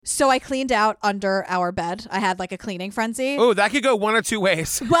So I cleaned out under our bed. I had like a cleaning frenzy. Oh, that could go one of two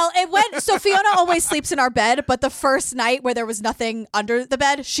ways. Well, it went, so Fiona always sleeps in our bed, but the first night where there was nothing under the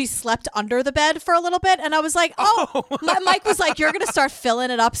bed, she slept under the bed for a little bit. And I was like, Mike was like, you're going to start filling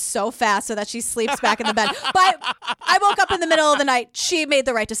it up so fast so that she sleeps back in the bed. But I woke up in the middle of the night. She made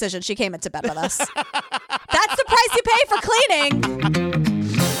the right decision. She came into bed with us. That's the price you pay for cleaning.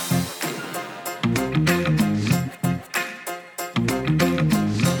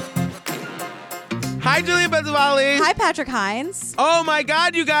 Hi, Julian Benzavalli. Hi, Patrick Hines. Oh my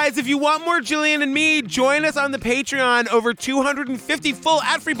God, you guys. If you want more Julian and me, join us on the Patreon. Over 250 full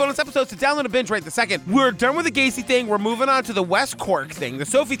ad-free bonus episodes to download and binge right this second. We're done with the Gacy thing. We're moving on to the West Cork thing, the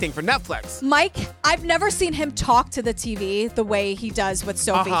Sophie thing for Netflix. Mike, I've never seen him talk to the TV the way he does with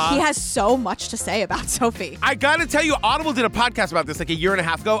Sophie. He has so much to say about Sophie. I gotta tell you, Audible did a podcast about this like a year and a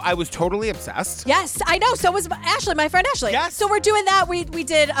half ago. I was totally obsessed. Yes, I know. So was Ashley, my friend Ashley. Yes. So we're doing that. We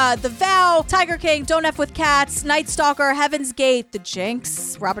did The Vow, Tiger King, Don't F with Cats, Night Stalker, Heaven's Gate, The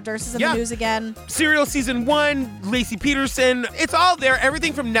Jinx. Robert Durst is in the news again. Serial Season 1, Lacey Peterson. It's all there.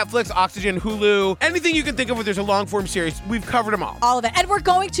 Everything from Netflix, Oxygen, Hulu, anything you can think of where there's a long-form series. We've covered them all. All of it. And we're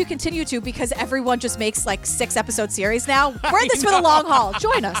going to continue to because everyone just makes like 6-episode series now. We're in this for the long haul.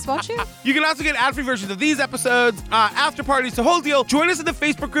 Join us, won't you? You can also get ad-free versions of these episodes, after parties, the whole deal. Join us in the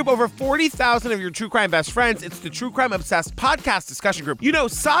Facebook group. Over 40,000 of your true crime best friends. It's the True Crime Obsessed podcast discussion group. You know,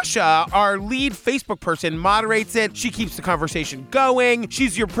 Sasha, our lead Facebook person, moderates it. She keeps the conversation going.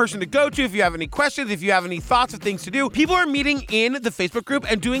 She's your person to go to if you have any questions, if you have any thoughts of things to do. People are meeting in the Facebook group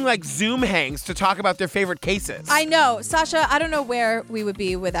and doing like Zoom hangs to talk about their favorite cases. I know. Sasha, I don't know where we would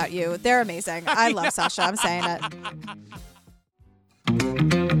be without you. They're amazing. I love Sasha. I'm saying it.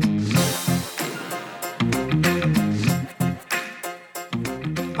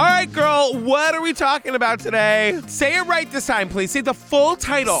 All right, girl, what are we talking about today? Say it right this time, please. Say the full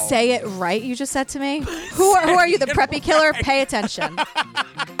title. Say it right, you just said to me? Who are you, the preppy killer? Right. Pay attention.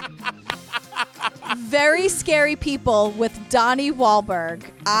 Very Scary People with Donnie Wahlberg.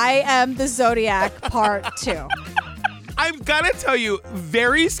 I Am the Zodiac Part 2. I'm gonna tell you,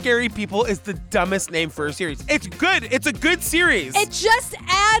 Very Scary People is the dumbest name for a series. It's good. It's a good series. It just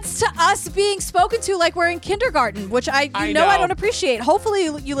adds to us being spoken to like we're in kindergarten, which I know I don't appreciate. Hopefully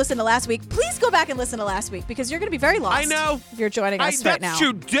you listened to last week. Please go back and listen to last week because you're going to be very lost. I know. If you're joining us right now. That's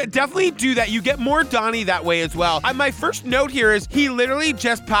true. Definitely do that. You get more Donnie that way as well. My first note here is he literally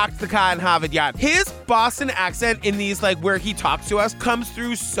just packed the car in Harvard Yard. His Boston accent in these, like where he talks to us, comes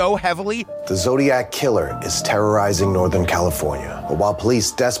through so heavily. The Zodiac killer is terrorizing Northern California. But while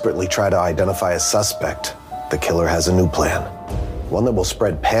police desperately try to identify a suspect, the killer has a new plan. One that will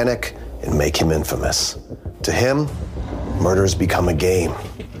spread panic and make him infamous. To him, murder has become a game.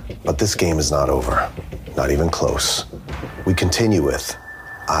 But this game is not over. Not even close. We continue with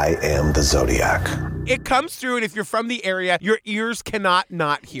I Am the Zodiac. It comes through, and if you're from the area, your ears cannot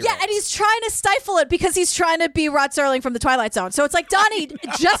not hear it. Yeah, and he's trying to stifle it because he's trying to be Rod Serling from The Twilight Zone. So it's like, Donnie,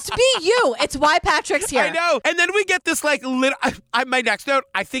 just be you. It's why Patrick's here. I know. And then we get this, like, my next note,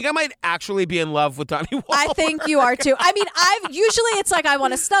 I think I might actually be in love with Donnie Wahlberg. I think you are, too. I mean, usually it's like, I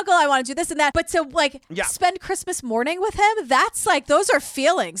want to snuggle, I want to do this and that. But to, like, spend Christmas morning with him, that's like, those are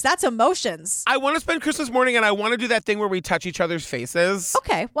feelings. That's emotions. I want to spend Christmas morning, and I want to do that thing where we touch each other's faces.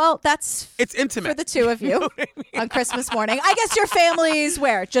 Okay, well, it's intimate for the two of you. On Christmas morning. I guess your family's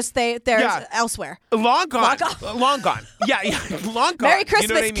where? Just they're elsewhere. Long gone. Long gone. Yeah, long gone. Merry Christmas, you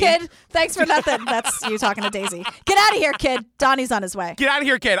know what I mean? kid. Thanks for nothing. That's you talking to Daisy. Get out of here, kid. Donnie's on his way. Get out of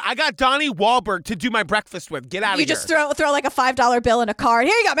here, kid. I got Donnie Wahlberg to do my breakfast with. Get out of here. You just throw like a $5 bill in a card.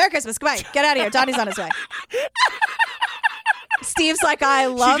 Here you go. Merry Christmas. Goodbye. Get out of here. Donnie's on his way. Steve's like, I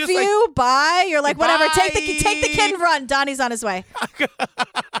love you. Like, bye. You're like, whatever. Bye. Take the kid and run. Donnie's on his way.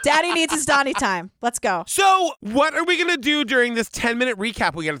 Daddy needs his Donnie time. Let's go. So what are we going to do during this 10-minute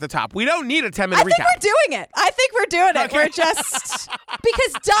recap we get at the top? We don't need a 10-minute recap. I think we're doing it. Okay. We're just...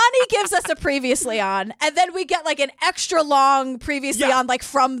 because Donnie gives us a previously on, and then we get like an extra long previously on, like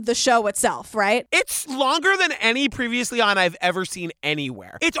from the show itself, right? It's longer than any previously on I've ever seen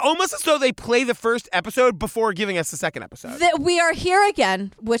anywhere. It's almost as though they play the first episode before giving us the second episode. We are here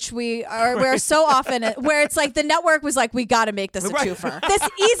again, which we're so often, where it's like the network was like, we got to make this a twofer. This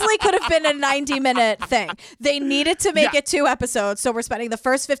easily could have been a 90-minute thing. They needed to make it 2 episodes, so we're spending the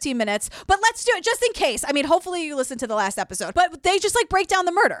first 15 minutes. But let's do it just in case. I mean, hopefully you listened to the last episode. But they just like break down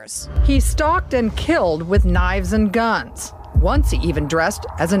the murders. He stalked and killed with knives and guns. Once he even dressed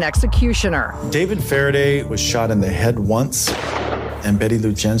as an executioner. David Faraday was shot in the head once, and Betty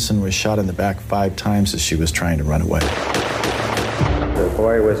Lou Jensen was shot in the back 5 times as she was trying to run away. The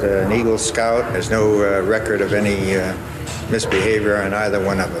boy was an Eagle Scout. There's no record of any misbehavior on either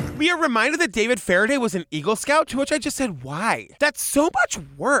one of them. We are reminded that David Faraday was an Eagle Scout, to which I just said, why? That's so much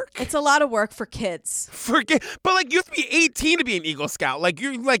work. It's a lot of work for kids. But like you have to be 18 to be an Eagle Scout. Like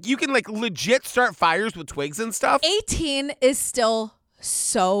you can like legit start fires with twigs and stuff. 18 is still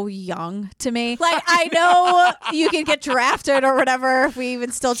so young to me. Like, I know you can get drafted or whatever if we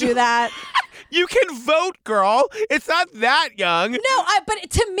even still do that. You can vote, girl. It's not that young. No, but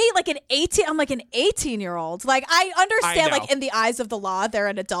to me, like I'm like an 18-year-old. Like, I understand, like, in the eyes of the law, they're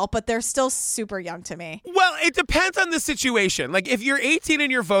an adult, but they're still super young to me. Well, it depends on the situation. Like, if you're 18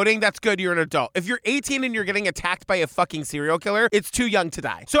 and you're voting, that's good. You're an adult. If you're 18 and you're getting attacked by a fucking serial killer, it's too young to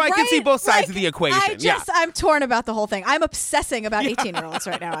die. So I can see both sides of the equation. I'm torn about the whole thing. I'm obsessing about 18-year-olds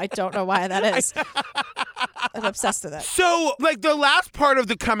right now. I don't know why that is. I'm obsessed with it. So, like, the last part of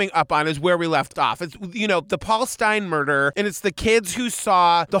the coming up on is where we left off. It's, the Paul Stein murder, and it's the kids who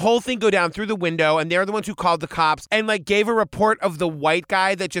saw the whole thing go down through the window, and they're the ones who called the cops and, like, gave a report of the white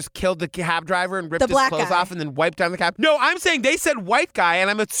guy that just killed the cab driver and ripped his clothes off and then wiped down the cab. No, I'm saying they said white guy, and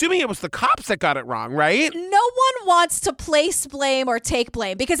I'm assuming it was the cops that got it wrong, right? No one wants to place blame or take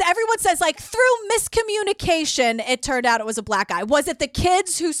blame because everyone says, like, through miscommunication, it turned out it was a black guy. Was it the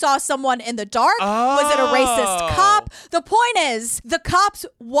kids who saw someone in the dark? Oh. Was it a racist cop? The point is, the cops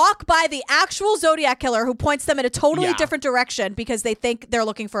walk by the actual Zodiac killer who points them in a totally different direction because they think they're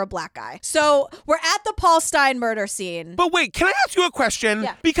looking for a black guy. So we're at the Paul Stein murder scene. But wait, can I ask you a question?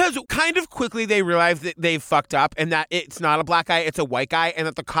 Yeah. Because kind of quickly they realize that they've fucked up and that it's not a black guy, it's a white guy, and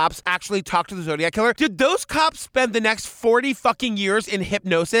that the cops actually talked to the Zodiac killer. Did those cops spend the next 40 fucking years in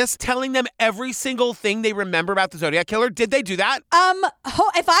hypnosis telling them every single thing they remember about the Zodiac killer? Did they do that?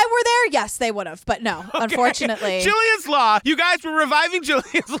 If I were there, yes, they would have. But no, unfortunately. Jillian's Law. You guys were reviving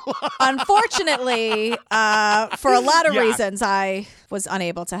Jillian's Law. Unfortunately, for a lot of reasons, I was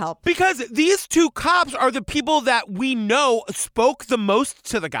unable to help. Because these two cops are the people that we know spoke the most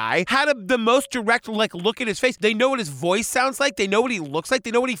to the guy, had the most direct look at his face. They know what his voice sounds like. They know what he looks like.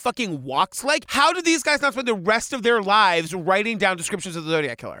 They know what he fucking walks like. How did these guys not spend the rest of their lives writing down descriptions of the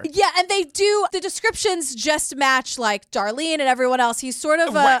Zodiac killer? Yeah, and they do. The descriptions just match like Darlene and everyone else. He's sort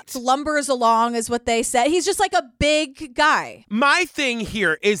of lumbers along is what they said. He's just like a big guy. My thing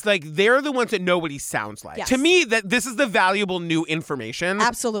here is like they're the ones that know what he sounds like. Yes. To me, that this is the valuable new information.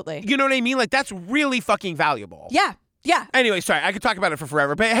 Absolutely. You know what I mean? Like that's really fucking valuable. Yeah. Yeah. Anyway, sorry, I could talk about it for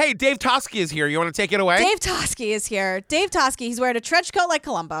forever. But hey, Dave Toschi is here. You want to take it away? Dave Toschi is here. Dave Toschi, he's wearing a trench coat like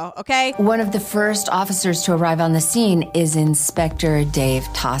Columbo, okay? One of the first officers to arrive on the scene is Inspector Dave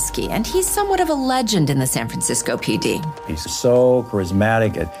Toschi, and he's somewhat of a legend in the San Francisco PD. He's so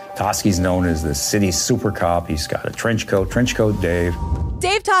charismatic. Toschi's known as the city's super cop. He's got a trench coat Dave.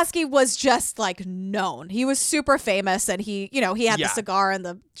 Dave Toschi was just like known. He was super famous, and he had the cigar and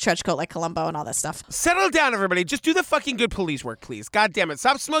the trench coat like Columbo and all that stuff. Settle down, everybody. Just do the fucking good police work, please. God damn it.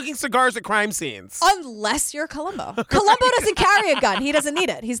 Stop smoking cigars at crime scenes. Unless you're Columbo. Columbo doesn't carry a gun. He doesn't need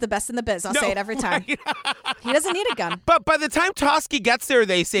it. He's the best in the biz. I'll say it every time. He doesn't need a gun. But by the time Toschi gets there,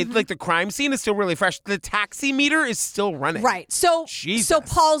 they say like the crime scene is still really fresh. The taxi meter is still running. Right. So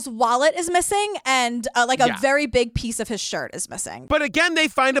Paul's wallet is missing, and a very big piece of his shirt is missing. But again, they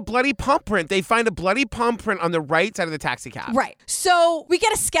find a bloody palm print. They find a bloody palm print on the right side of the taxi cab. Right. So we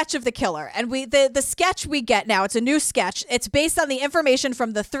get a sketch of the killer, and the sketch we get now, it's a new sketch. It's based on the information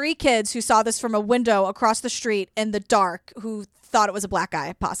from the 3 kids who saw this from a window across the street in the dark, who thought it was a black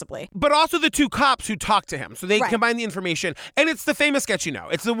guy, possibly. But also the 2 cops who talked to him. So they combine the information. And it's the famous sketch,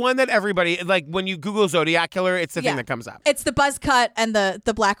 It's the one that everybody, like when you Google Zodiac Killer, it's the thing that comes up. It's the buzz cut and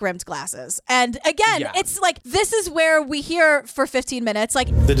the black rimmed glasses. And again, it's like, this is where we hear for 15 minutes. Like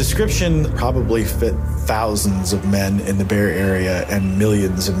the description probably fit thousands of men in the Bay Area and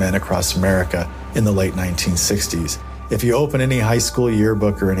millions of men across America in the late 1960s. If you open any high school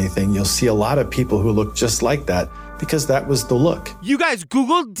yearbook or anything, you'll see a lot of people who look just like that, because that was the look. You guys,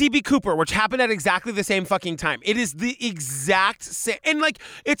 Google D.B. Cooper, which happened at exactly the same fucking time. It is the exact same. And like,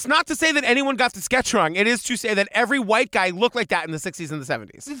 it's not to say that anyone got the sketch wrong. It is to say that every white guy looked like that in the 60s and the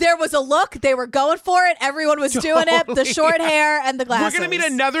 70s. There was a look. They were going for it. Everyone was doing it. The short hair and the glasses. We're going to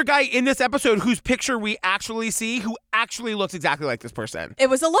meet another guy in this episode whose picture we actually see, who actually looks exactly like this person.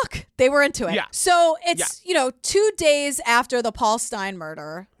 It was a look. They were into it. Yeah. So it's, 2 days after the Paul Stein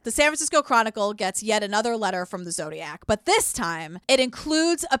murder, the San Francisco Chronicle gets yet another letter from the Zodiac, but this time it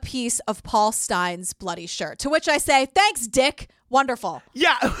includes a piece of Paul Stein's bloody shirt, to which I say, thanks, Dick. Wonderful.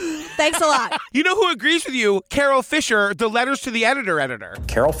 Yeah. Thanks a lot. You know who agrees with you? Carol Fisher, the letters to the editor.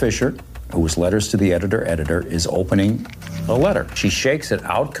 Carol Fisher, whose letters to the editor, is opening a letter. She shakes it.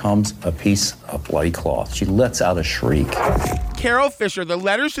 Out comes a piece of bloody cloth. She lets out a shriek. Carol Fisher, the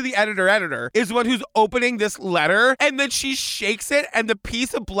letters to the editor, is the one who's opening this letter, and then she shakes it, and the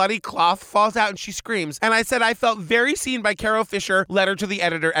piece of bloody cloth falls out, and she screams. And I said I felt very seen by Carol Fisher, letter to the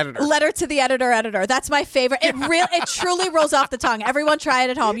editor. Letter to the editor. That's my favorite. It truly rolls off the tongue. Everyone try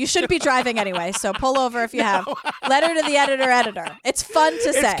it at home. You shouldn't be driving anyway, so pull over if you have. Letter to the editor. It's fun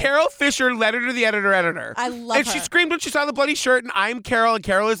to say. It's Carol Fisher, letter to the editor. I love and her. She screamed when she saw the bloody shirt, and I'm Carol, and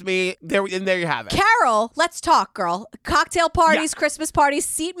Carol is me. There you have it. Carol, let's talk, girl. Cocktail parties, Christmas parties,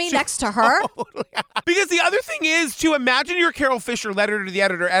 seat me next to her. Because the other thing is, to imagine you're Carol Fisher, letter to the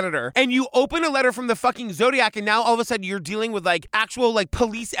editor, and you open a letter from the fucking Zodiac, and now all of a sudden you're dealing with like actual like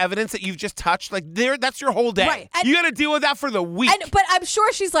police evidence that you've just touched. Like that's your whole day. Right. And you got to deal with that for the week. But I'm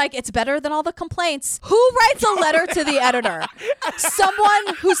sure she's like, it's better than all the complaints. Who writes a letter to the editor?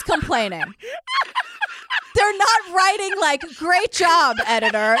 Someone who's complaining. They're not writing like, great job,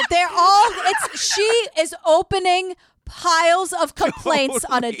 editor. She is opening piles of complaints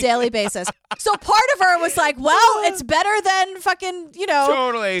on a daily basis. So part of her was like, well, it's better than fucking,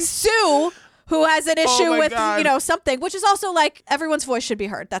 totally. Sue, who has an issue with, God. Something, which is also like, everyone's voice should be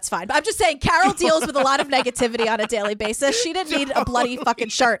heard. That's fine. But I'm just saying, Carol deals with a lot of negativity on a daily basis. She didn't need a bloody fucking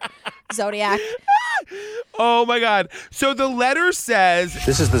shirt, Zodiac. Oh my God. So the letter says,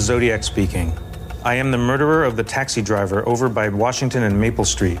 this is the Zodiac speaking. I am the murderer of the taxi driver over by Washington and Maple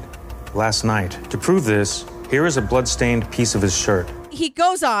Street last night. To prove this, here is a blood-stained piece of his shirt. He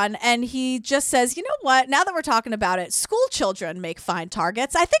goes on and he just says, you know what? Now that we're talking about it, school children make fine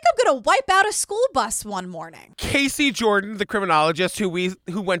targets. I think I'm going to wipe out a school bus one morning. Casey Jordan, the criminologist who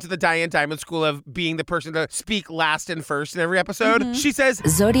went to the Diane Diamond School of being the person to speak last and first in every episode, she says,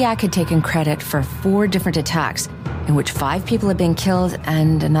 Zodiac had taken credit for 4 different attacks in which 5 people had been killed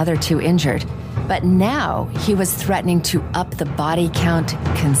and another 2 injured. But now he was threatening to up the body count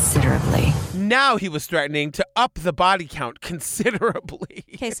considerably. Now he was threatening to up the body count considerably.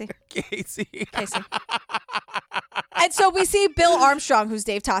 Casey. Casey. And so we see Bill Armstrong, who's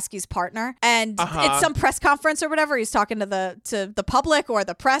Dave Tosky's partner, and it's some press conference or whatever. He's talking to the public or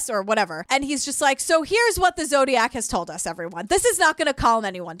the press or whatever. And he's just like, so here's what the Zodiac has told us, everyone. This is not going to calm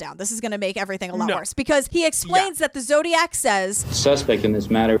anyone down. This is going to make everything a lot worse. Because he explains that the Zodiac says, the suspect in this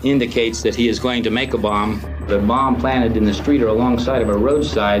matter indicates that he is going to make a bomb. The bomb planted in the street or alongside of a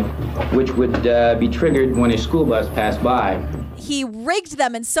roadside, which would be triggered when a school bus passed by. He rigged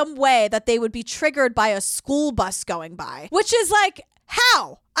them in some way that they would be triggered by a school bus going by, which is like,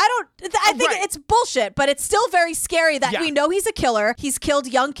 how? I think it's bullshit, but it's still very scary that we know he's a killer. He's killed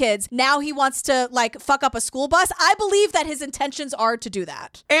young kids. Now he wants to like fuck up a school bus. I believe that his intentions are to do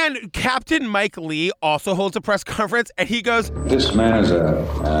that. And Captain Mike Lee also holds a press conference and he goes, this man is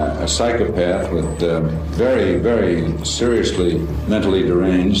a psychopath with very, very seriously mentally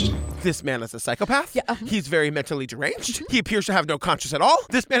deranged. This man is a psychopath. Yeah. He's very mentally deranged. He appears to have no conscience at all.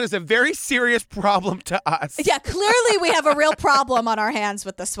 This man is a very serious problem to us. Yeah, clearly we have a real problem on our hands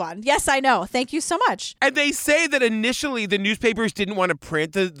with this one. Yes, I know. Thank you so much. And they say that initially the newspapers didn't want to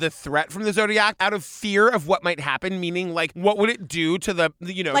print the threat from the Zodiac out of fear of what might happen, meaning like what would it do to the,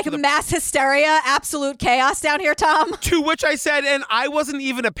 like a mass hysteria, absolute chaos down here, Tom? To which I said, and I wasn't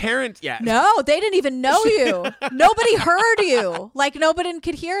even a parent yet. No, they didn't even know you. Nobody heard you. Like nobody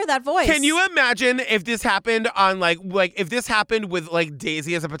could hear that voice. Can you imagine if this happened on like if this happened with like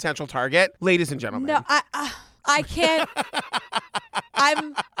Daisy as a potential target, ladies and gentlemen? No, I can't.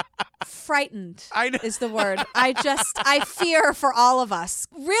 I'm frightened. Is the word. I fear for all of us,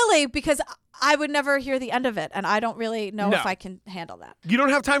 really, because I would never hear the end of it, and I don't really know if I can handle that. You don't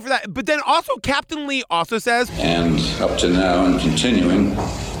have time for that. But then also, Captain Lee also says, and up to now and continuing,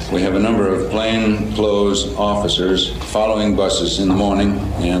 we have a number of plainclothes officers following buses in the morning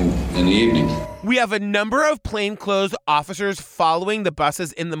and in the evening. We have a number of plainclothes officers following the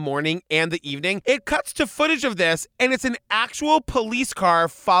buses in the morning and the evening. It cuts to footage of this, and it's an actual police car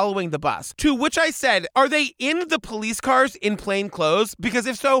following the bus. To which I said, are they in the police cars in plain clothes? Because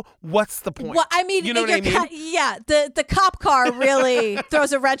if so, what's the point? Well, I mean, you know what I mean? Yeah, the cop car really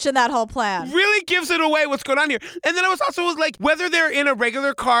throws a wrench in that whole plan. Really gives it away what's going on here. And then I was also like, whether they're in a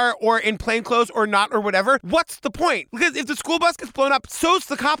regular car or in plain clothes or not or whatever, what's the point? Because if the school bus gets blown up, so's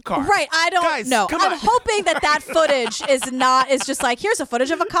the cop car. Right, I don't Guys, know. come I'm on. hoping that footage is just like, here's a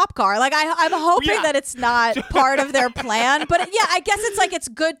footage of a cop car. Like I'm hoping that it's not part of their plan. But yeah, I guess it's like it's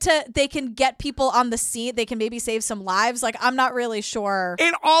good they can get people on the scene. They can maybe save some lives. Like I'm not really sure.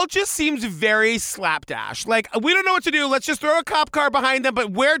 It all just seems very slapdash. Like we don't know what to do. Let's just throw a cop car behind them,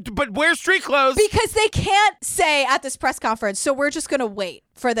 but wear street clothes. Because they can't say at this press conference, so we're just going to wait.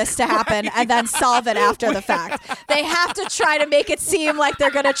 for this to happen and then solve it after the fact. They have to try to make it seem like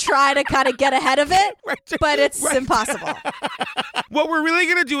they're going to try to kind of get ahead of it, but it's impossible. What we're really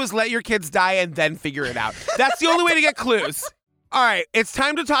going to do is let your kids die and then figure it out. That's the only way to get clues. All right, it's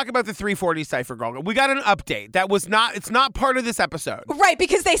time to talk about the 340 cipher, girl. We got an update. It's not part of this episode. Right,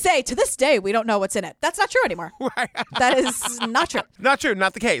 because they say, to this day, we don't know what's in it. That's not true anymore. Right. That is not true. Not true,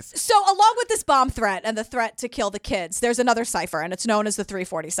 not the case. So along with this bomb threat and the threat to kill the kids, there's another cipher, and it's known as the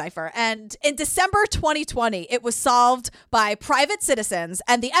 340 cipher. And in December 2020, it was solved by private citizens,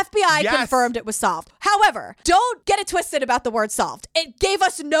 and the FBI confirmed it was solved. However, don't get it twisted about the word solved. It gave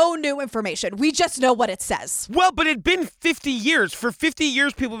us no new information. We just know what it says. Well, but it'd been 50 years. For 50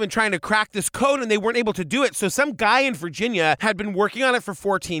 years, people have been trying to crack this code and they weren't able to do it. So some guy in Virginia had been working on it for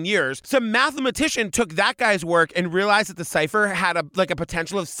 14 years. Some mathematician took that guy's work and realized that the cipher had a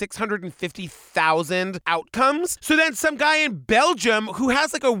potential of 650,000 outcomes. So then some guy in Belgium who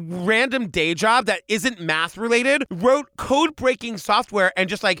has like a random day job that isn't math related wrote code breaking software and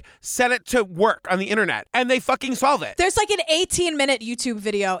just like set it to work on the internet. And they fucking solve it. There's like an 18-minute YouTube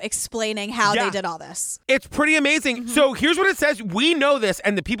video explaining how they did all this. It's pretty amazing. So here's what it says. We know this,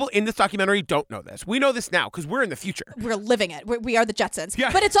 and the people in this documentary don't know this. We know this now because we're in the future. We're living it. We are the Jetsons.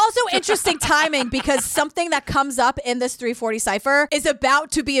 Yeah. But it's also interesting timing because something that comes up in this 340 cipher is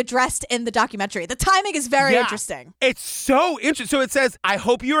about to be addressed in the documentary. The timing is very interesting. It's so interesting. So it says, I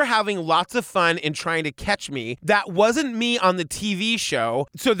hope you are having lots of fun in trying to catch me. That wasn't me on the TV show.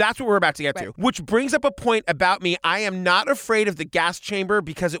 So that's what we're about to get to. Which brings up a point about me. I am not afraid of the gas chamber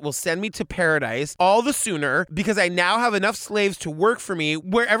because it will send me to paradise all the sooner because I now have enough slaves to work for me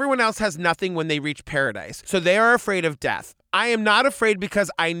where everyone else has nothing when they reach paradise. So they are afraid of death. I am not afraid because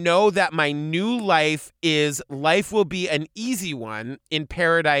I know that my new life will be an easy one in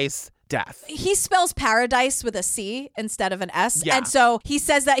paradise. Death. He spells paradise with a C instead of an S. Yeah. And so he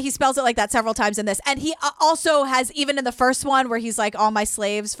says that he spells it like that several times in this. And he also has, even in the first one where he's like, all my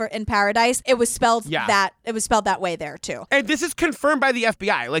slaves in paradise, it was spelled that way there too. And this is confirmed by the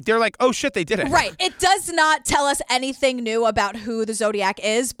FBI. Like they're like, oh shit, they did it. Right. It does not tell us anything new about who the Zodiac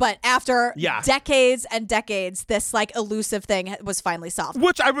is, but after decades and decades, this like elusive thing was finally solved.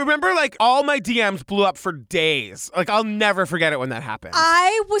 Which I remember like all my DMs blew up for days. Like I'll never forget it when that happened.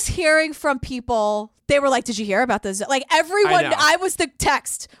 I was hearing from people, they were like, did you hear about this? Like everyone, I was the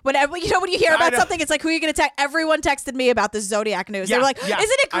text. Whenever, when you hear about something, it's like, who are you going to text? Everyone texted me about this Zodiac news. They were like, isn't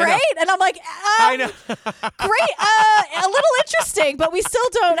it great? And I'm like, I know. Great. A little interesting, but we still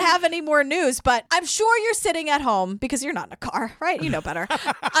don't have any more news. But I'm sure you're sitting at home because you're not in a car, right? You know better.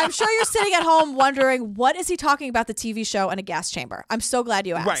 I'm sure you're sitting at home wondering, what is he talking about the TV show and a gas chamber? I'm so glad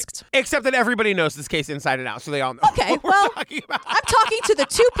you asked. Right. Except that everybody knows this case inside and out, so they all know. Okay, well, I'm talking to the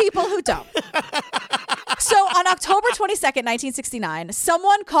two people who don't. So on October 22nd, 1969,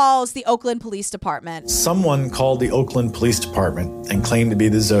 someone calls the Oakland Police Department. Someone called the Oakland Police Department and claimed to be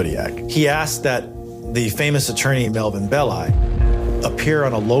the Zodiac. He asked that the famous attorney Melvin Belli appear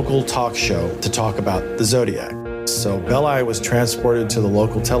on a local talk show to talk about the Zodiac. So Belli was transported to the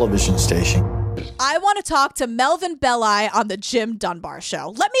local television station. I want to talk to Melvin Belli on the Jim Dunbar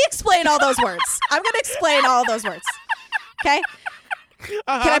show. Let me explain all those words. I'm going to explain all those words. Okay? Can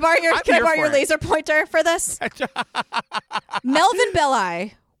I borrow your laser pointer for this? Melvin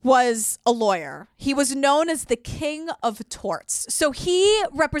Belli was a lawyer. He was known as the king of torts. So he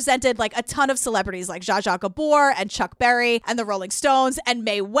represented like a ton of celebrities like Zsa Zsa Gabor and Chuck Berry and the Rolling Stones and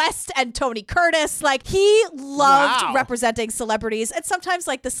Mae West and Tony Curtis. Like he loved representing celebrities and sometimes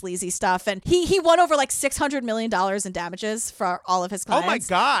like the sleazy stuff. And he won over like $600 million in damages for all of his clients. Oh my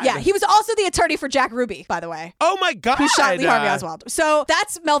God. Yeah. He was also the attorney for Jack Ruby, by the way. Oh my God. Who shot Lee Harvey Oswald. So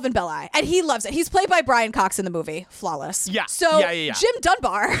that's Melvin Belli. And he loves it. He's played by Brian Cox in the movie. Flawless. Yeah. So Jim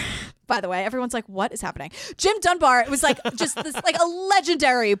Dunbar, by the way, everyone's like, what is happening? Jim Dunbar was like just this like a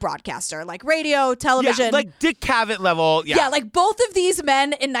legendary broadcaster, like radio, television. Yeah, like Dick Cavett level. Yeah. Yeah, like both of these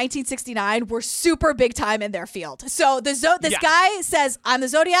men in 1969 were super big time in their field. So this guy says, I'm the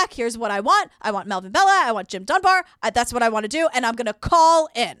Zodiac. Here's what I want. I want Melvin Belli. I want Jim Dunbar. That's what I want to do. And I'm going to call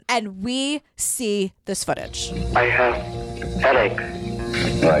in. And we see this footage. I have headaches.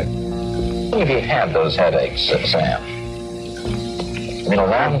 Right. How long have you had those headaches, Sam? In a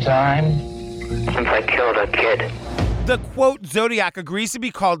long time? Since I killed a kid. The quote Zodiac agrees to be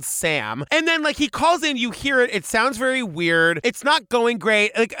called Sam. And then like he calls in, you hear it. It sounds very weird. It's not going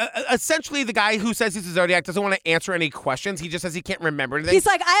great. Like essentially the guy who says he's a Zodiac doesn't want to answer any questions. He just says he can't remember anything. He's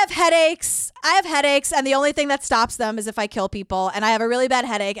like, I have headaches. And the only thing that stops them is if I kill people. And I have a really bad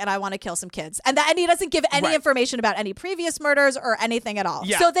headache and I want to kill some kids. And he doesn't give any information about any previous murders or anything at all.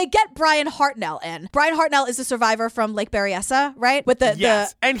 Yeah. So they get Brian Hartnell in. Brian Hartnell is a survivor from Lake Berryessa, right? With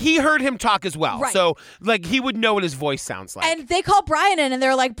and he heard him talk as well. Right. So like he would know what his voice sounds like. And they call Brian in and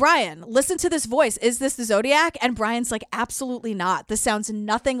they're like, Brian, listen to this voice. Is this the Zodiac? And Brian's like, absolutely not. This sounds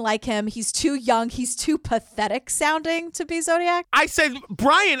nothing like him. He's too young. He's too pathetic sounding to be Zodiac. I said,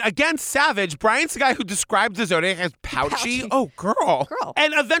 Brian, again, savage. Brian's the guy who described the Zodiac as pouchy. Oh, girl.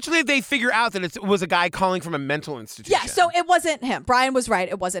 And eventually they figure out that it was a guy calling from a mental institution. Yeah, so it wasn't him. Brian was right.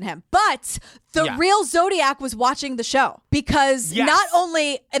 It wasn't him. But the real Zodiac was watching the show because not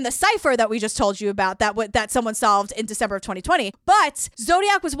only in the cipher that we just told you about that someone solved in December of 2020, but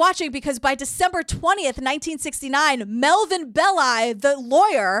Zodiac was watching because by December 20th, 1969, Melvin Belli, the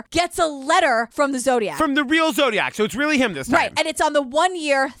lawyer, gets a letter from the Zodiac. From the real Zodiac. So it's really him this time. Right. And it's on the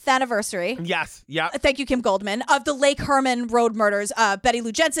 1-year anniversary. Yes. Yeah. Thank you, Kim Goldman, of the Lake Herman Road murders, Betty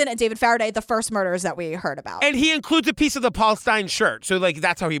Lou Jensen and David Faraday, the first murders that we heard about. And he includes a piece of the Paul Stein shirt. So like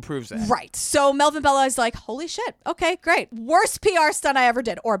that's how he proves it. Right. So Melvin Belli is like, holy shit. Okay, great. Worst PR stunt I ever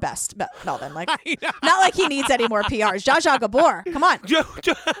did. Or best. Melvin. Like, not like he needs any more PRs. Zsa Zsa Gabor. Come on.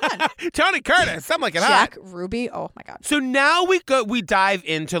 Tony Curtis. I'm like, Jack Ruby. Oh my God. So now we dive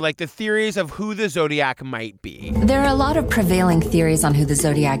into like the theories of who the Zodiac might be. There are a lot of prevailing theories on who the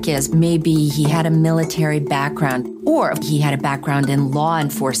Zodiac is. Maybe he had a military background, or he had a background in law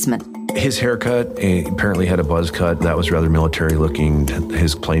enforcement. His haircut, he apparently had a buzz cut that was rather military looking.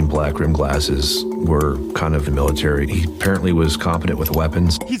 His plain black rimmed glasses were kind of military. He apparently was competent with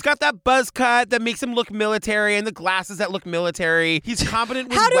weapons. He's got that buzz cut that makes him look military and the glasses that look military. He's competent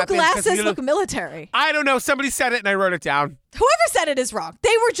with weapons. How do glasses look military? I don't know. Somebody said it and I wrote it down. Whoever said it is wrong. They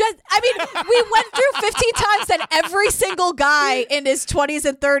were just, we went through 15 times that every single guy in his 20s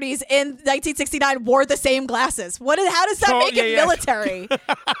and 30s in 1969 wore the same glasses. How does that make it military?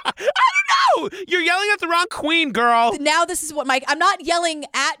 I don't know. You're yelling at the wrong queen, girl. Now this is what I'm not yelling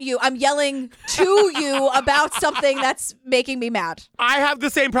at you. I'm yelling to you about something that's making me mad. I have the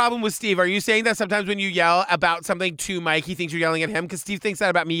same problem with Steve. Are you saying that sometimes when you yell about something to Mike, he thinks you're yelling at him? Because Steve thinks that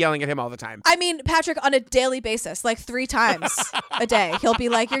about me yelling at him all the time. I mean, Patrick, on a daily basis, like 3 times a day, he'll be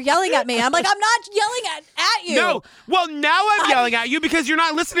like, you're yelling at me. I'm like, I'm not yelling at you. No. Well, now I'm yelling at you because you're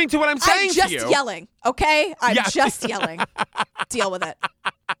not listening to what I'm saying to you. I'm just yelling, okay? I'm just yelling. Deal with it.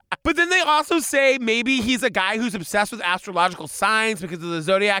 But then they also say maybe he's a guy who's obsessed with astrological signs because of the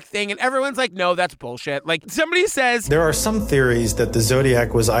Zodiac thing. And everyone's like, no, that's bullshit. Like somebody says. There are some theories that the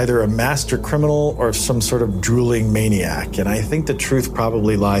Zodiac was either a master criminal or some sort of drooling maniac. And I think the truth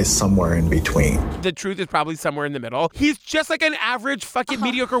probably lies somewhere in between. The truth is probably somewhere in the middle. He's just like an average fucking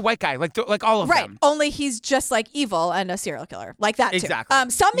mediocre white guy, like all of them. Right. Only he's just like evil and a serial killer. Like that too. Exactly.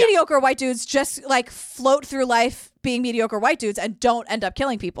 Some mediocre white dudes just like float through life being mediocre white dudes and don't end up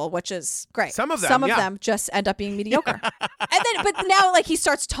killing people, which is great. Some of them just end up being mediocre. But now like he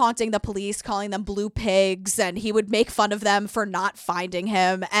starts taunting the police, calling them blue pigs, and he would make fun of them for not finding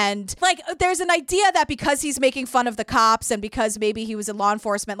him. And like there's an idea that because he's making fun of the cops and because maybe he was in law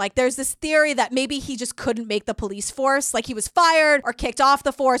enforcement, like there's this theory that maybe he just couldn't make the police force. Like he was fired or kicked off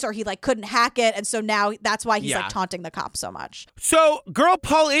the force or he like couldn't hack it. And so now that's why he's like taunting the cops so much. So girl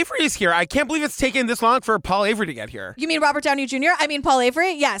Paul Avery is here. I can't believe it's taken this long for Paul Avery to get here. You mean Robert Downey Jr.? I mean Paul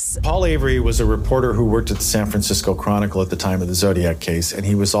Avery? Yes. Paul Avery was a reporter who worked at the San Francisco Chronicle at the time of the Zodiac case, and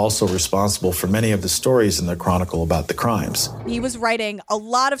he was also responsible for many of the stories in the Chronicle about the crimes. He was writing a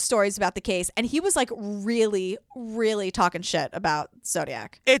lot of stories about the case, and he was like really, really talking shit about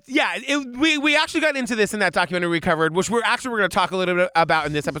Zodiac. We actually got into this in that documentary we covered, which we're going to talk a little bit about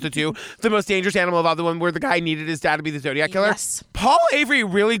in this episode too. The most dangerous animal of all, the one where the guy needed his dad to be the Zodiac killer. Yes. Paul Avery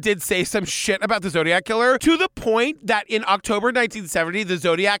really did say some shit about the Zodiac killer to the point that in October 1970, the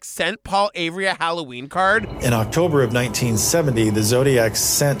Zodiac sent Paul Avery a Halloween card. In October of 1970, the Zodiac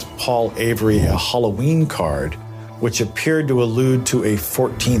sent Paul Avery a Halloween card, which appeared to allude to a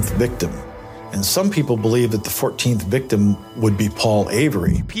 14th victim. And some people believe that the 14th victim would be Paul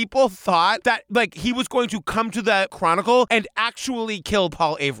Avery. People thought that like he was going to come to the Chronicle and actually kill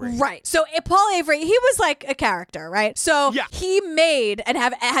Paul Avery. Right. So Paul Avery, he was like a character, right? So he made and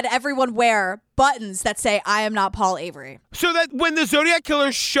had everyone wear buttons that say, I am not Paul Avery. So that when the Zodiac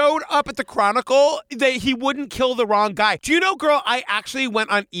Killer showed up at the Chronicle, he wouldn't kill the wrong guy. Do you know, girl, I actually went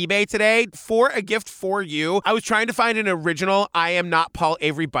on eBay today for a gift for you. I was trying to find an original I am not Paul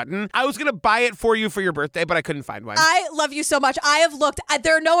Avery button. I was going to buy it for you for your birthday, but I couldn't find one. I love you so much. I have looked.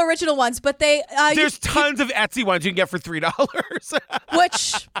 There are no original ones, but there's tons of Etsy ones you can get for $3.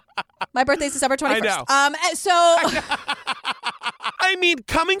 Which, my birthday's December 21st. I know. I mean,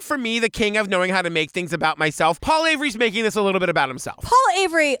 coming from me, the king of knowing how to make things about myself, Paul Avery's making this a little bit about himself. Paul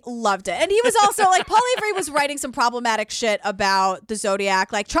Avery loved it. And he was also Paul Avery was writing some problematic shit about the Zodiac,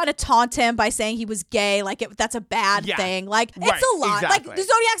 trying to taunt him by saying he was gay. That's a bad thing. It's a lot. Exactly. The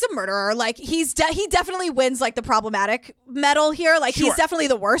Zodiac's a murderer. He definitely wins the problematic medal here. Sure. He's definitely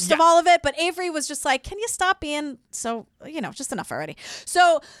the worst of all of it. But Avery was just can you stop being so, just enough already.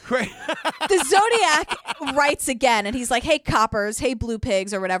 So the Zodiac writes again and he's like, hey, coppers, hey, blue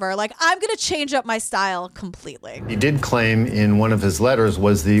pigs or whatever. I'm going to change up my style completely. He did claim in one of his letters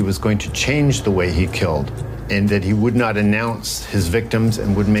was that he was going to change the way he killed and that he would not announce his victims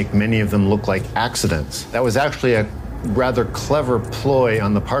and would make many of them look like accidents. That was actually a rather clever ploy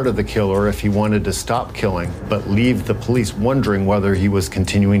on the part of the killer if he wanted to stop killing, but leave the police wondering whether he was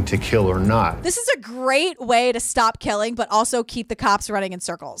continuing to kill or not. This is a great way to stop killing, but also keep the cops running in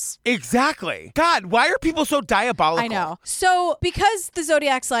circles. Exactly. God, why are people so diabolical? I know. So because the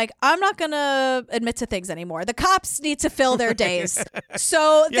Zodiac's I'm not going to admit to things anymore. The cops need to fill their days.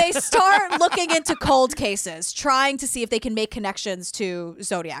 So they start looking into cold cases, trying to see if they can make connections to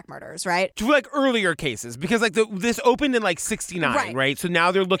Zodiac murders, right? To earlier cases, because this opened in 69, right? So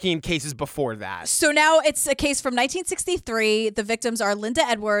now they're looking in cases before that. So now it's a case from 1963. The victims are Linda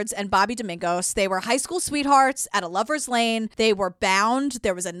Edwards and Bobby Domingos. They were high school sweethearts at a lover's lane. They were bound.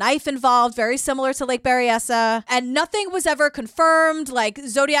 There was a knife involved, very similar to Lake Berryessa. And nothing was ever confirmed.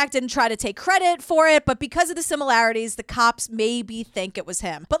 Zodiac didn't try to take credit for it, but because of the similarities, the cops maybe think it was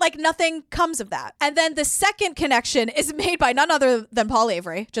him. But nothing comes of that. And then the second connection is made by none other than Paul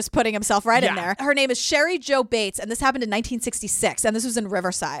Avery, just putting himself right in there. Her name is Sherry Jo Bates, and this happened in 1966, and this was in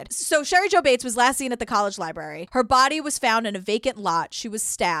Riverside. So Sherry Jo Bates was last seen at the college library. Her body was found in a vacant lot. She was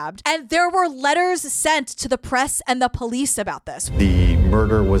stabbed, and there were letters sent to the press and the police about this. The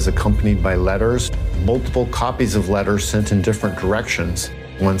murder was accompanied by letters, multiple copies of letters sent in different directions.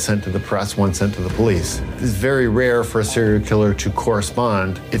 One sent to the press, one sent to the police. It's very rare for a serial killer to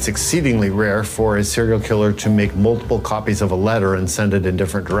correspond. It's exceedingly rare for a serial killer to make multiple copies of a letter and send it in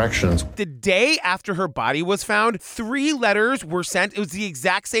different directions. The day after her body was found, 3 letters were sent. It was the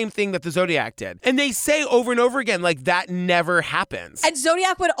exact same thing that the Zodiac did. And they say over and over again, that never happens. And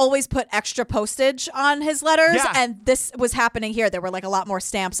Zodiac would always put extra postage on his letters. Yeah. And this was happening here. There were a lot more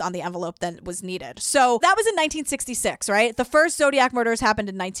stamps on the envelope than was needed. So that was in 1966, right? The first Zodiac murders happened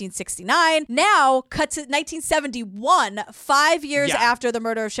in 1969. Now, cut to 1971, 5 years after the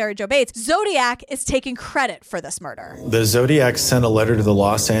murder of Sherry Jo Bates, Zodiac is taking credit for this murder. The Zodiac sent a letter to the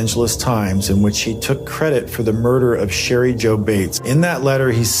Los Angeles Times in which he took credit for the murder of Sherry Jo Bates. In that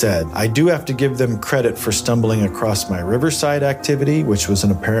letter, he said, I do have to give them credit for stumbling across my Riverside activity, which was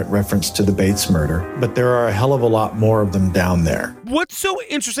an apparent reference to the Bates murder, but there are a hell of a lot more of them down there. What's so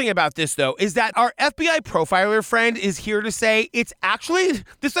interesting about this, though, is that our FBI profiler friend is here to say it's actually,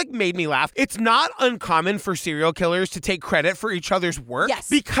 this made me laugh. It's not uncommon for serial killers to take credit for each other's work. Yes.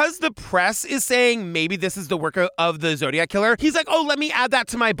 Because the press is saying maybe this is the work of the Zodiac Killer. He's like, oh, let me add that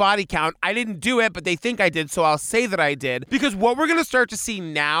to my body count. I didn't do it, but they think I did, so I'll say that I did. Because what we're going to start to see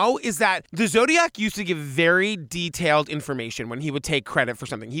now is that the Zodiac used to give very detailed information when he would take credit for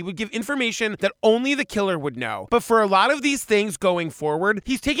something. He would give information that only the killer would know. But for a lot of these things going forward,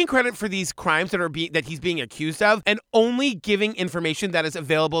 he's taking credit for these crimes that he's being accused of and only giving information that is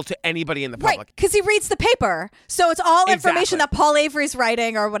available to anybody in the public. Right, because he reads the paper. So it's all information that Paul Avery's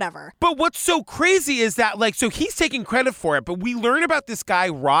writing or whatever. But what's so crazy is that, so he's taking credit for it, but we learn about this guy,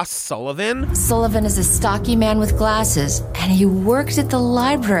 Ross Sullivan. Sullivan is a stocky man with glasses, and he worked at the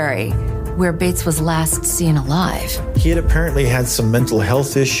library where Bates was last seen alive. He had apparently had some mental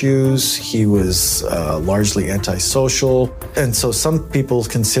health issues. He was largely antisocial. And so some people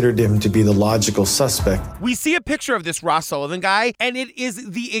considered him to be the logical suspect. We see a picture of this Ross Sullivan guy, and it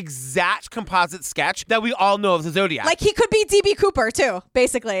is the exact composite sketch that we all know of the Zodiac. He could be D.B. Cooper, too,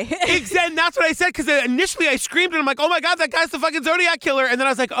 basically. And that's what I said, because initially I screamed, and I'm like, oh my God, that guy's the fucking Zodiac Killer. And then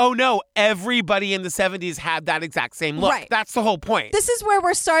I was like, oh no, everybody in the 70s had that exact same look. Right. That's the whole point. This is where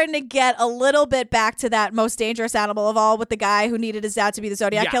we're starting to get a little bit back to that most dangerous animal of all with the guy who needed his dad to be the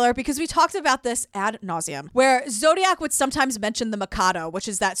Zodiac Killer, because we talked about this ad nauseum, where Zodiac would sometimes mention the Mikado, which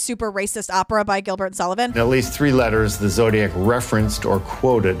is that super racist opera by Gilbert and Sullivan. In at least 3 letters, the Zodiac referenced or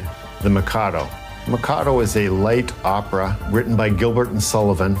quoted The Mikado. Mikado is a light opera written by Gilbert and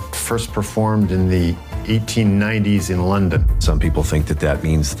Sullivan, first performed in the 1890s in London. Some people think that that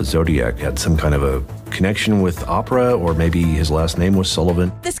means the Zodiac had some kind of a connection with opera, or maybe his last name was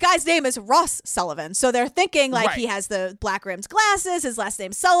Sullivan. This guy's name is Ross Sullivan, so they're thinking like he has the black rimmed glasses, his last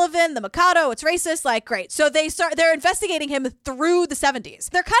name's Sullivan, the Mikado, it's racist, like great. So they're investigating him through the 70s.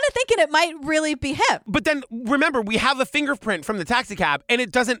 They're kind of thinking it might really be him. But then remember, we have a fingerprint from the taxi cab and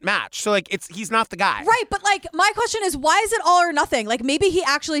it doesn't match. So like he's not the guy. Right, but like my question is, why is it all or nothing? Like maybe he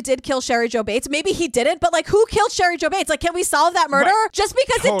actually did kill Sherry Jo Bates, maybe he didn't, but like who killed Sherry Jo Bates? Like can we solve that murder? Right. Just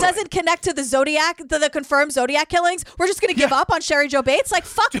because it doesn't connect to the Zodiac, the confirmed Zodiac killings, we're just gonna give up on Sherry Jo Bates? Like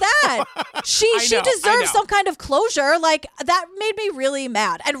fuck that. She deserves some kind of closure. Like that made me really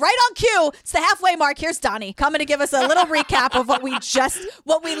mad. And right on cue, it's the halfway mark. Here's Donnie coming to give us a little recap of what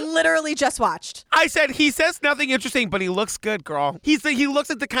we literally just watched. I said he says nothing interesting, but he looks good, girl. He looks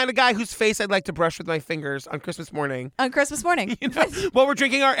like the kind of guy whose face I'd like to brush with my fingers on Christmas morning. On Christmas morning. While we're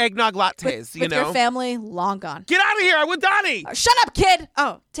drinking our eggnog lattes, with your family long gone. Get out of here. I want Donnie. Shut up, kid.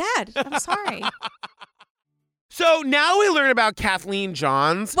 Oh, Dad, I'm sorry. So now we learn about Kathleen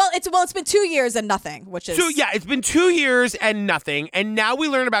Johns. Well, it's been 2 years and nothing, which is... So yeah, it's been 2 years and nothing. And now we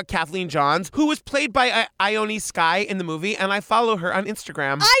learn about Kathleen Johns, who was played by Ione Skye in the movie, and I follow her on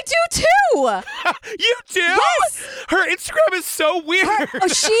Instagram. I do too! You do? Yes! Her Instagram is so weird.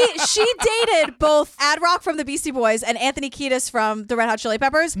 She dated both Ad Rock from the Beastie Boys and Anthony Kiedis from the Red Hot Chili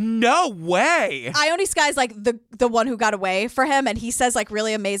Peppers. No way! Ione Skye's like the one who got away for him, and he says like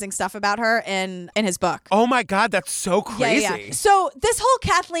really amazing stuff about her in his book. Oh my God, that's so crazy. Yeah. So this whole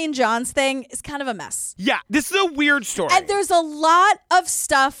Kathleen Johns thing is kind of a mess. Yeah, this is a weird story. And there's a lot of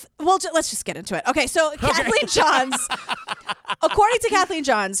stuff. Well, let's just get into it. Okay, so Kathleen Johns, according to Kathleen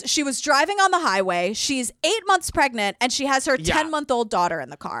Johns, she was driving on the highway. She's 8 months pregnant, and she has her 10-month-old daughter in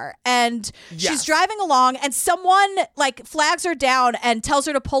the car. And she's driving along, and someone like flags her down and tells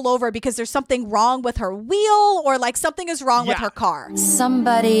her to pull over because there's something wrong with her wheel, or like something is wrong with her car.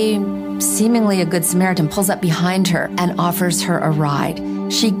 Somebody, seemingly a good Samaritan, pulls up behind her and offers her a ride.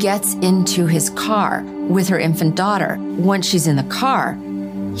 She gets into his car with her infant daughter. Once she's in the car,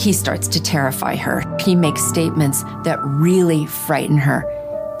 he starts to terrify her. He makes statements that really frighten her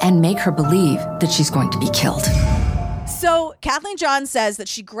and make her believe that she's going to be killed. So Kathleen Johns says that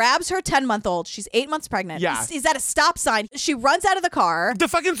she grabs her 10-month-old. She's 8 months pregnant. Yeah. He's at a stop sign. She runs out of the car. The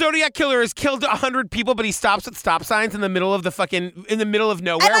fucking Zodiac killer has killed 100 people, but he stops at stop signs in the middle of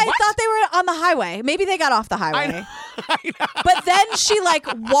nowhere. And I thought they were on the highway. Maybe they got off the highway. I know. But then she like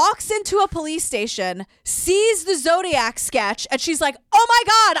walks into a police station, sees the Zodiac sketch, and she's like, oh my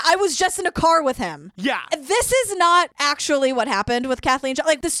God, I was just in a car with him. Yeah. This is not actually what happened with Kathleen Johns.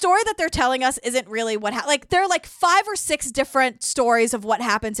 Like the story that they're telling us isn't really what happened. Like there are like 5 or 6 different stories of what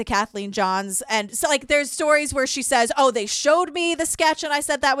happened to Kathleen Johns. And so like there's stories where she says, oh, they showed me the sketch and I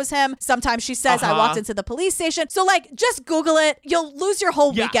said that was him. Sometimes she says, I walked into the police station. So like just Google it. You'll lose your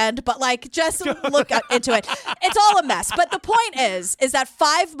whole weekend, but like just look into it. It's all a mess. But the point is that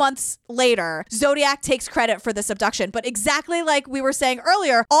 5 months later, Zodiac takes credit for this abduction. But exactly like we were saying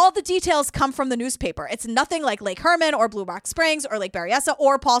earlier, all the details come from the newspaper. It's nothing like Lake Herman or Blue Rock Springs or Lake Berryessa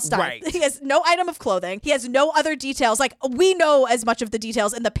or Paul Stein. Right. He has no item of clothing. He has no other details. Like we know as much of the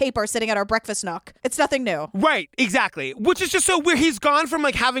details in the paper sitting at our breakfast nook. It's nothing new. Right, exactly. Which is just so weird. He's gone from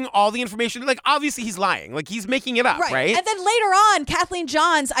like having all the information. Like obviously he's lying. Like he's making it up, right? And then later on, Kathleen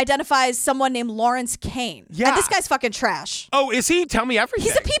Johns identifies someone named Lawrence Kane. Yeah. And this guy's fucking trash. Oh, is he? Tell me everything.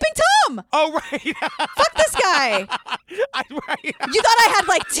 He's a peeping Tom. Oh, right. Fuck this guy. You thought I had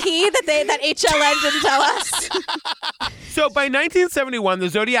like tea that HLN didn't tell us? So by 1971, the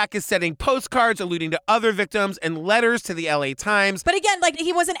Zodiac is sending postcards alluding to other victims and letters to the LA Times. But again, like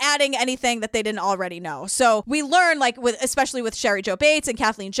he wasn't adding anything that they didn't already know. So we learn, like especially with Sherry Jo Bates and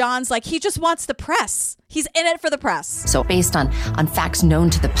Kathleen Johns, like he just wants the press. He's in it for the press. So based on facts known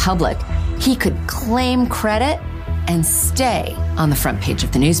to the public, he could claim credit and stay on the front page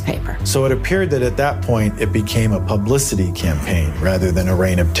of the newspaper. So it appeared that at that point, it became a publicity campaign rather than a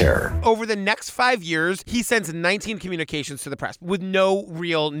reign of terror. Over the next 5 years, he sends 19 communications to the press with no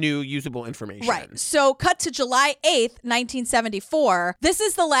real new usable information. Right. So cut to July 8th, 1974. This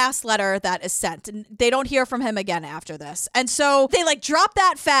is the last letter that is sent. And they don't hear from him again after this. And so they like drop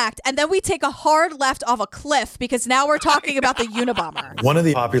that fact, and then we take a hard left off a cliff because now we're talking about the Unabomber. One of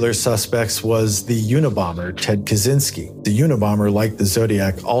the popular suspects was the Unabomber, Ted Kaczynski. The Unabomber, like the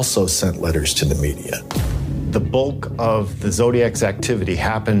Zodiac, also sent letters to the media. the bulk of the Zodiac's activity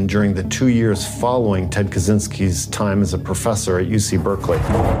happened during the 2 years following Ted Kaczynski's time as a professor at UC Berkeley.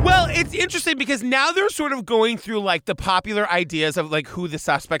 Well, it's interesting because now they're sort of going through like the popular ideas of like who the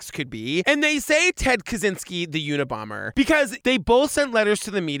suspects could be. And they say Ted Kaczynski, the Unabomber, because they both sent letters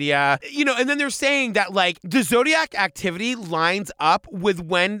to the media, and then they're saying that like the Zodiac activity lines up with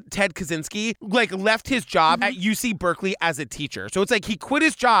when Ted Kaczynski like left his job at UC Berkeley as a teacher. So it's like he quit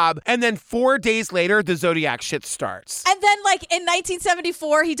his job and then 4 days later, the Zodiac shit starts. And then like in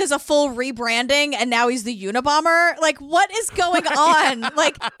 1974, he does a full rebranding and now he's the Unabomber. Like what is going on?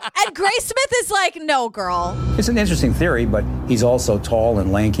 And Gray Smith is like, no, girl. It's an interesting theory, but he's also tall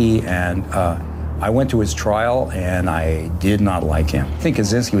and lanky, and I went to his trial, and I did not like him. I think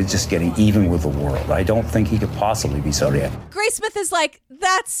Kaczynski was just getting even with the world. I don't think he could possibly be Zodiac. Gray Smith is like,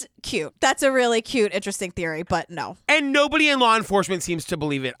 that's cute. That's a really cute, interesting theory, but no. And nobody in law enforcement seems to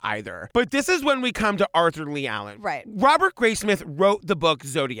believe it either. But this is when we come to Arthur Lee Allen. Right. Robert Graysmith wrote the book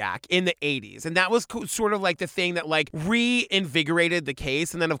Zodiac in the 80s, and that was sort of like the thing that like reinvigorated the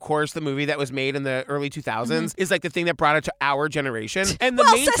case. And then, of course, the movie that was made in the early 2000s is like the thing that brought it to our generation. And the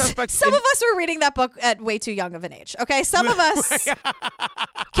main suspect... Some of us were reading that book at way too young of an age, okay? Some of us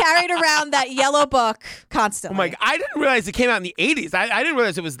carried around that yellow book constantly. Oh my God, I didn't realize it came out in the 80s. I didn't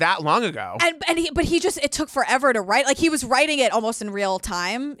realize it was that long ago. But it took forever to write. Like he was writing it almost in real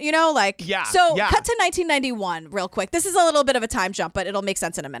time, Yeah. So cut to 1991 real quick. This is a little bit of a time jump, but it'll make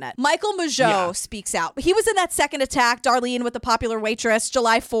sense in a minute. Michael Mageau speaks out. He was in that second attack, Darlene with the popular waitress,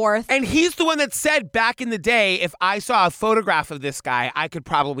 July 4th. And he's the one that said back in the day, if I saw a photograph of this guy, I could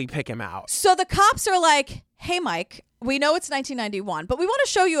probably pick him out. So the cops are like, hey, Mike, we know it's 1991, but we want to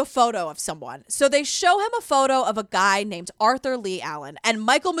show you a photo of someone. So they show him a photo of a guy named Arthur Lee Allen. And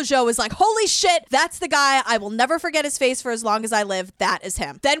Michael Mageau is like, holy shit, that's the guy. I will never forget his face for as long as I live. That is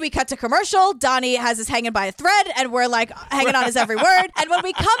him. Then we cut to commercial. Donnie has us hanging by a thread, and we're like hanging on his every word. And when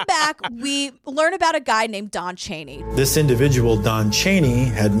we come back, we learn about a guy named Don Chaney. This individual, Don Chaney,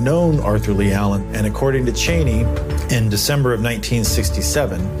 had known Arthur Lee Allen, and according to Chaney, in December of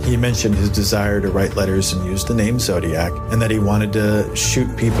 1967, he mentioned his desire to write letters and use the name Zodiac, and that he wanted to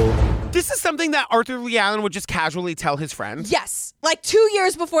shoot people. This is something that Arthur Lee Allen would just casually tell his friends? Yes, like 2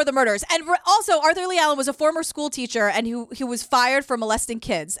 years before the murders. And also, Arthur Lee Allen was a former school teacher, and he was fired for molesting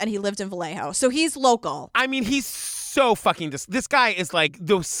kids, and he lived in Vallejo. So he's local. I mean, he's so fucking this guy is like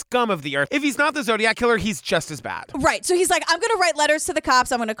the scum of the earth. If he's not the Zodiac killer, he's just as bad. Right. So he's like, I'm going to write letters to the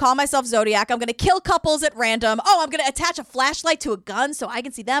cops. I'm going to call myself Zodiac. I'm going to kill couples at random. Oh, I'm going to attach a flashlight to a gun so I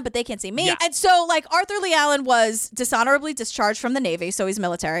can see them, but they can't see me. Yeah. And so like Arthur Lee Allen was dishonorably discharged from the Navy, so he's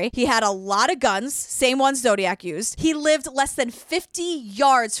military. He had a lot of guns, same ones Zodiac used. He lived less than 50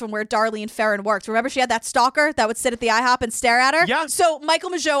 yards from where Darlene Ferrin worked. Remember she had that stalker that would sit at the IHOP and stare at her? Yeah. So Michael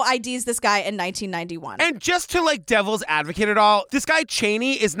Mageau IDs this guy in 1991. And just to like devil's advocate at all, this guy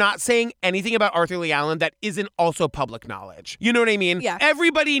Chaney is not saying anything about Arthur Lee Allen that isn't also public knowledge. You know what I mean? Yeah.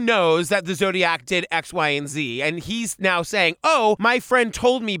 Everybody knows that the Zodiac did X, Y, and Z, and he's now saying, oh, my friend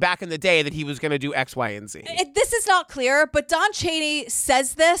told me back in the day that he was going to do X, Y, and Z. This is not clear, but Don Chaney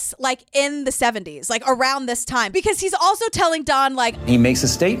says this like in the 70s, like around this time, because he's also telling Don like... He makes a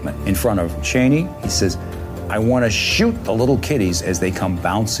statement in front of Chaney. He says, I want to shoot the little kiddies as they come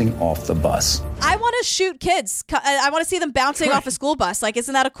bouncing off the bus. I want to shoot kids. I want to see them bouncing off a school bus. Like,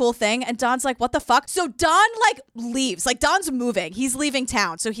 isn't that a cool thing? And Don's like, what the fuck? So Don, like, leaves. Like, Don's moving. He's leaving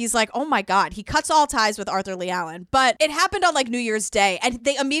town. So he's like, oh my God. He cuts all ties with Arthur Lee Allen. But it happened on, like, New Year's Day. And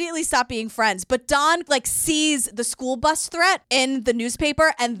they immediately stop being friends. But Don, like, sees the school bus threat in the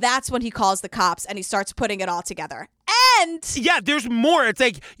newspaper. And that's when he calls the cops. And he starts putting it all together. And yeah, there's more. It's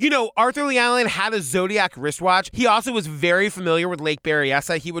like, Arthur Lee Allen had a Zodiac wristwatch. He also was very familiar with Lake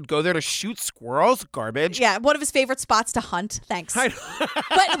Berryessa. He would go there to shoot squirrels. Garbage. Yeah, one of his favorite spots to hunt. Thanks.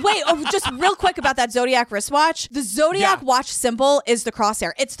 But wait, just real quick about that Zodiac wristwatch. The Zodiac watch symbol is the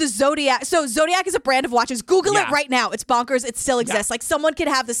crosshair. It's the Zodiac. So Zodiac is a brand of watches. Google it right now. It's bonkers. It still exists. Like someone could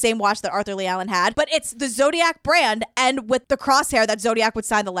have the same watch that Arthur Lee Allen had, but it's the Zodiac brand and with the crosshair that Zodiac would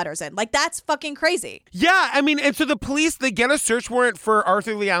sign the letters in. Like that's fucking crazy. Yeah, I mean, and so the police, they get a search warrant for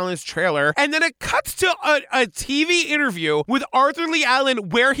Arthur Lee Allen's trailer, and then it cuts to a TV interview with Arthur Lee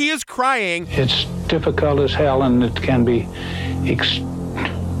Allen where he is crying. It's difficult as hell, and it can be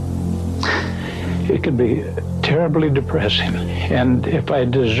terribly depressing. And if I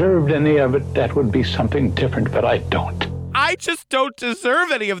deserved any of it, that would be something different, but I don't. I just don't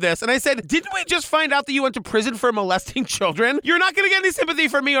deserve any of this. And I said, didn't we just find out that you went to prison for molesting children? You're not going to get any sympathy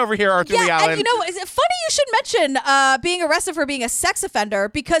from me over here, Arthur Lee Allen. And you know, is it funny you should mention being arrested for being a sex offender,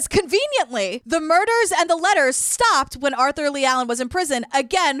 because conveniently, the murders and the letters stopped when Arthur Lee Allen was in prison,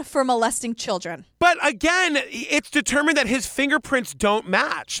 again, for molesting children. But again, it's determined that his fingerprints don't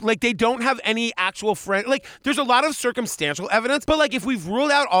match. Like, they don't have any actual friend. Like, there's a lot of circumstantial evidence, but like, if we've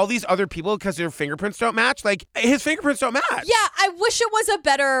ruled out all these other people because their fingerprints don't match, like, his fingerprints don't match. Yeah, I wish it was a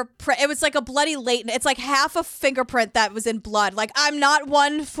better it was like a bloody latent. It's like half a fingerprint that was in blood. Like, I'm not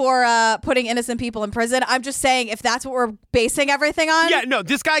one for putting innocent people in prison. I'm just saying, if that's what we're basing everything on. Yeah, no,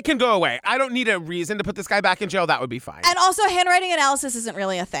 this guy can go away. I don't need a reason to put this guy back in jail. That would be fine. And also, handwriting analysis isn't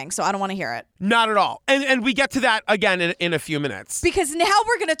really a thing, so I don't want to hear it. Not at all. And we get to that again in a few minutes. Because now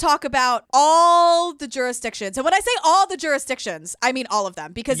we're going to talk about all the jurisdictions. And when I say all the jurisdictions, I mean all of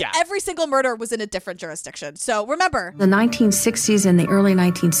them. Because every single murder was in a different jurisdiction. So remember. The 1960s and the early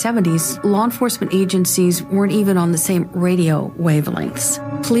 1970s, law enforcement agencies weren't even on the same radio wavelengths.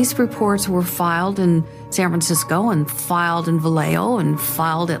 Police reports were filed in San Francisco and filed in Vallejo and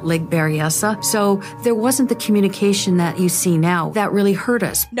filed at Lake Berryessa. So there wasn't the communication that you see now. That really hurt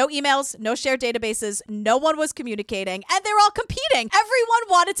us. No emails, no shared databases, no one was communicating, and they were all competing. Everyone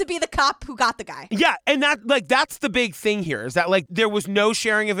wanted to be the cop who got the guy. Yeah, and that's the big thing here, is that like there was no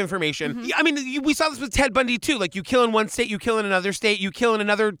sharing of information. Mm-hmm. I mean, we saw this with Ted Bundy too. Like, you kill in one state, you kill in another state, you kill in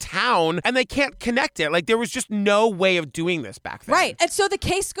another town, and they can't connect it. Like, there was just no way of doing this back then. Right. And so the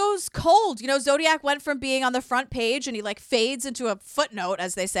case goes cold. You know, Zodiac went from being on the front page and he like fades into a footnote,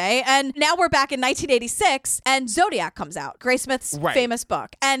 as they say. And now we're back in 1986 and Zodiac comes out, Graysmith's famous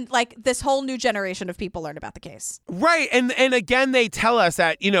book. And like this whole new generation of people learned about the case. Right. And again, they tell us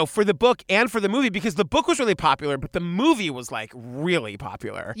that, you know, for the book and for the movie, because the book was really popular, but the movie was like really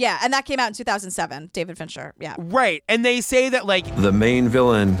popular. Yeah. And that came out in 2007, David Fincher. Yeah. Right. And they say that like the main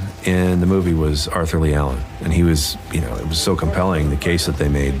villain in the movie was Arthur Lee Allen. And he was, you know, it was so compelling, the case that they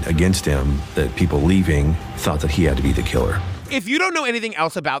made against him, that people leaving thought that he had to be the killer. If you don't know anything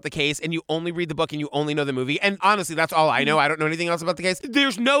else about the case and you only read the book and you only know the movie, and honestly, that's all I know, I don't know anything else about the case,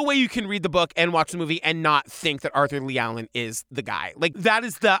 there's no way you can read the book and watch the movie and not think that Arthur Lee Allen is the guy. Like, that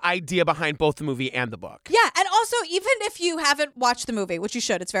is the idea behind both the movie and the book. Yeah, and also, even if you haven't watched the movie, which you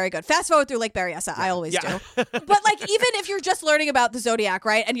should, it's very good. Fast forward through Lake Berryessa, I always do. But like, even if you're just learning about the Zodiac,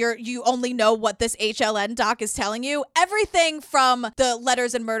 right, and you only know what this HLN doc is telling you, everything from the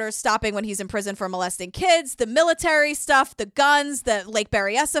letters and murders stopping when he's in prison for molesting kids, the military stuff, the guns, the Lake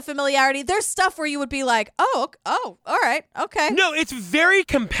Berryessa familiarity, there's stuff where you would be like, oh, all right, okay. No, it's very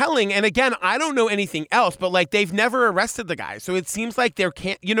compelling. And again, I don't know anything else, but like, they've never arrested the guy. So it seems like there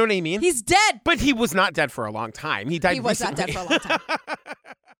can't, you know what I mean? He's dead. But he was not dead for a long time. He died recently. Not dead for a long time.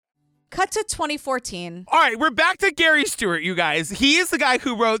 Cut to 2014. All right, we're back to Gary Stewart, you guys. He is the guy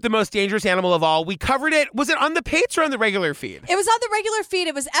who wrote The Most Dangerous Animal of All. We covered it. Was it on the Pates or on the regular feed? It was on the regular feed.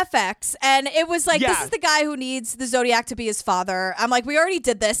 It was FX. And it was like, this is the guy who needs the Zodiac to be his father. I'm like, we already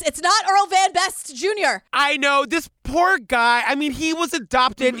did this. It's not Earl Van Best Jr. I know. This poor guy. I mean, he was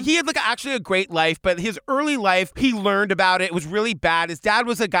adopted. Mm-hmm. He had like actually a great life, but his early life, he learned about it. It was really bad. His dad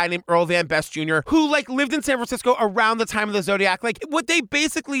was a guy named Earl Van Best Jr. who like lived in San Francisco around the time of the Zodiac. Like, what they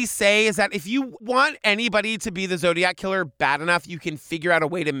basically say is that if you want anybody to be the Zodiac killer bad enough, you can figure out a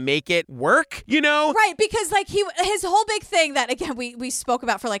way to make it work, you know? Right, because like his whole big thing that, again, we spoke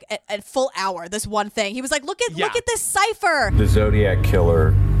about for like a full hour, this one thing. He was like, look at this cipher. The Zodiac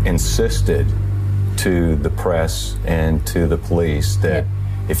killer insisted to the press and to the police that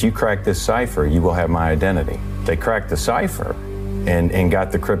if you crack this cipher, you will have my identity. They cracked the cipher and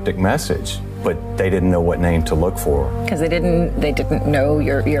got the cryptic message, but they didn't know what name to look for. Because they didn't know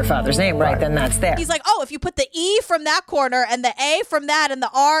your father's name, right? Then that's there. He's like, oh, if you put the E from that corner and the A from that and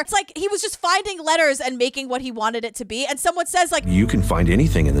the R, it's like he was just finding letters and making what he wanted it to be. And someone says like, you can find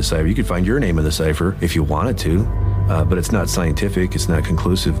anything in the cipher. You can find your name in the cipher if you wanted to, but it's not scientific. It's not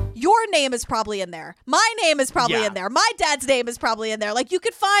conclusive. Your name is probably in there. My name is probably in there. My dad's name is probably in there. Like, you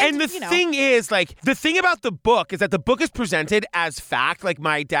could find, and the thing is, like, the thing about the book is that the book is presented as fact, like,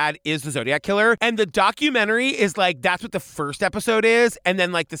 my dad is the Zodiac killer, and the documentary is like, that's what the first episode is, and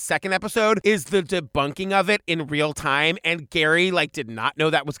then like the second episode is the debunking of it in real time, and Gary like did not know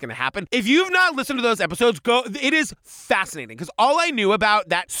that was going to happen. If you've not listened to those episodes, go. It is fascinating, because all I knew about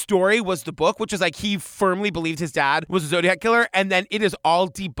that story was the book, which is like he firmly believed his dad dad was a Zodiac killer, and then it is all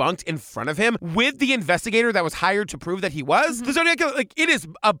debunked in front of him with the investigator that was hired to prove that he was the Zodiac killer. Like, it is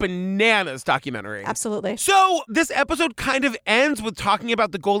a bananas documentary. Absolutely. So this episode kind of ends with talking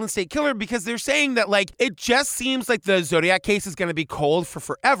about the Golden State Killer because they're saying that, like, it just seems like the Zodiac case is going to be cold for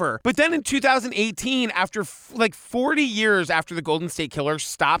forever. But then in 2018, after 40 years after the Golden State Killer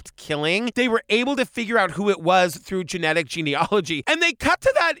stopped killing, they were able to figure out who it was through genetic genealogy. And they cut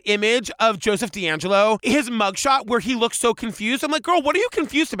to that image of Joseph D'Angelo, his mugshot, where he looks so confused. I'm like, girl, what are you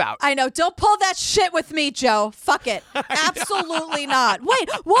confused about? I know. Don't pull that shit with me, Joe. Fuck it. Absolutely not. Wait,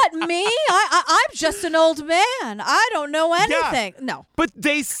 what, me? I'm just an old man. I don't know anything. Yeah. No. But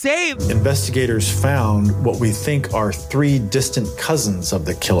they say investigators found what we think are 3 distant cousins of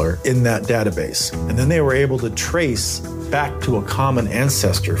the killer in that database. And then they were able to trace back to a common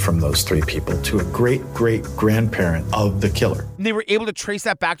ancestor from those 3 people, to a great-great-grandparent of the killer. And they were able to trace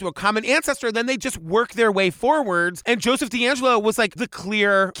that back to a common ancestor. Then they just work their way forwards. And Joseph D'Angelo was like the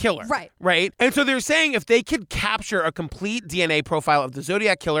clear killer. Right. Right? And so they're saying if they could capture a complete DNA profile of the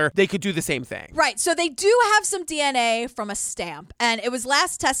Zodiac killer, they could do the same thing. Right. So they do have some DNA from a stamp, and it was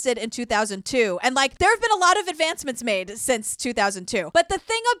last tested in 2002. And like, there have been a lot of advancements made since 2002. But the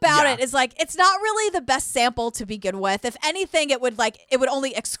thing about it is, like, it's not really the best sample to begin with. If anything, it would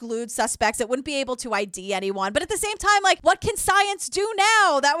only exclude suspects. It wouldn't be able to ID anyone. But at the same time, like, what can science do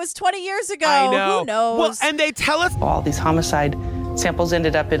now? That was 20 years ago. I know. Who knows? Well, and they tell us all these homicide samples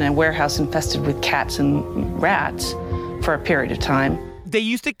ended up in a warehouse infested with cats and rats for a period of time. They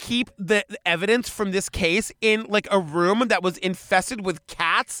used to keep the evidence from this case in like a room that was infested with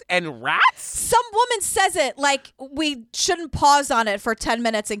cats and rats. Some woman says it like we shouldn't pause on it for 10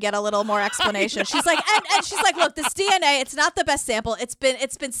 minutes and get a little more explanation. She's like, and she's like, look, this DNA, it's not the best sample. It's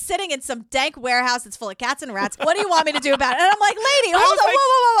been sitting in some dank warehouse that's full of cats and rats. What do you want me to do about it? And I'm like, lady, hold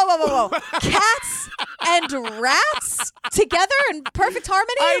on, whoa. Cats and rats together in perfect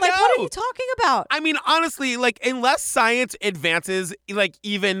harmony? Like, what are you talking about? I mean, honestly, like, unless science advances like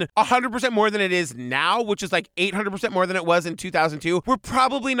even 100% more than it is now, which is like 800% more than it was in 2002, we're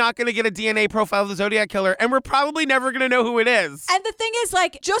probably not going to get a DNA profile of the Zodiac killer, and we're probably never going to know who it is. And the thing is,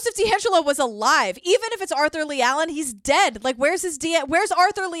 like, Joseph D'Angelo was alive. Even if it's Arthur Lee Allen, he's dead. Like, where's his DNA? Where's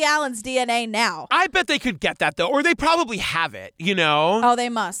Arthur Lee Allen's DNA now? I bet they could get that, though, or they probably have it, you know? Oh, they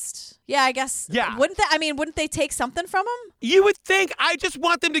must. Yeah, I guess. Yeah. Wouldn't they take something from him? You would think. I just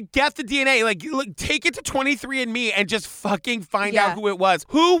want them to get the DNA. Like take it to 23andMe and just fucking find out who it was.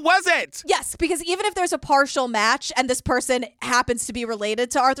 Who was it? Yes, because even if there's a partial match and this person happens to be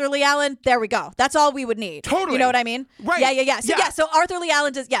related to Arthur Lee Allen, there we go. That's all we would need. Totally. You know what I mean? Right. Yeah. So Arthur Lee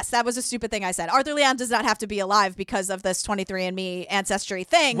Allen does, yes, that was a stupid thing I said. Arthur Lee Allen does not have to be alive because of this 23andMe ancestry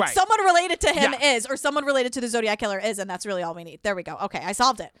thing. Right. Someone related to him is, or someone related to the Zodiac killer is, and that's really all we need. There we go. Okay, I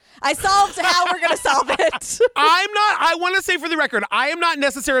solved it. I solved how we're going to solve it. I want to say for the record, I am not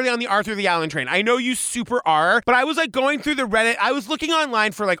necessarily on the Arthur Lee Allen train. I know you super are, but I was like going through the Reddit. I was looking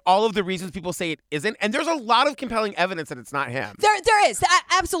online for like all of the reasons people say it isn't, and there's a lot of compelling evidence that it's not him. There is.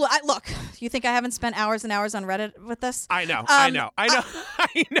 Absolutely. Look, you think I haven't spent hours and hours on Reddit with this? I know. I know.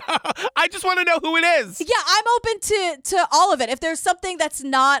 I just want to know who it is. Yeah, I'm open to all of it. If there's something that's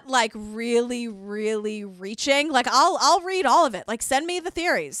not like really, really reaching, like I'll read all of it. Like, send me the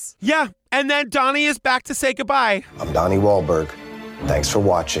theories. Yeah. And then Donnie is back to say goodbye. I'm Donnie Wahlberg. Thanks for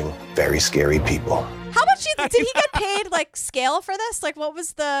watching Very Scary People. How much did he get paid, like, scale for this? Like, what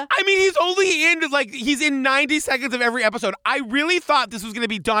was the... I mean, he's in 90 seconds of every episode. I really thought this was going to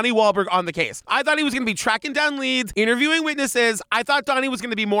be Donnie Wahlberg on the case. I thought he was going to be tracking down leads, interviewing witnesses. I thought Donnie was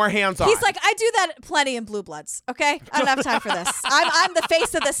going to be more hands-on. He's like, I do that plenty in Blue Bloods, okay? I don't have time for this. I'm the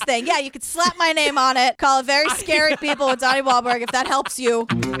face of this thing. Yeah, you could slap my name on it, call it Very Scary People with Donnie Wahlberg, if that helps you.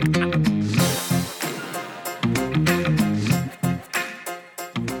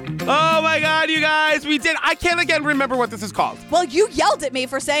 Oh my God, you guys, we did. I can't again remember what this is called. Well, you yelled at me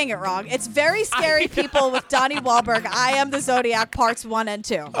for saying it wrong. It's Very Scary People with Donnie Wahlberg. I Am the Zodiac, parts 1 and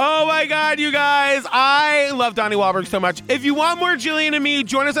 2. Oh my God, you guys. I love Donnie Wahlberg so much. If you want more Jillian and me,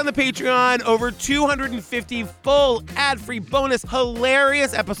 join us on the Patreon. Over 250 full ad-free bonus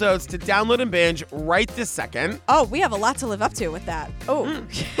hilarious episodes to download and binge right this second. Oh, we have a lot to live up to with that. Oh.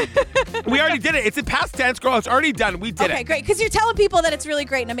 We already did it. It's in past tense, girl. It's already done. We did it. Okay, great. Because you're telling people that it's really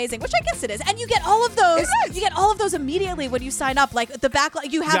great and amazing, which I guess it is. And you get all of those. You get all of those immediately when you sign up. Like the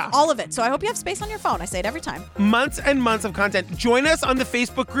backlog, you have all of it. So I hope you have space on your phone. I say it every time. Months and months of content. Join us on the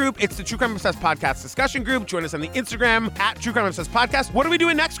Facebook group. It's the True Crime Obsessed Podcast discussion group. Join us on the Instagram at True Crime Obsessed Podcast. What are we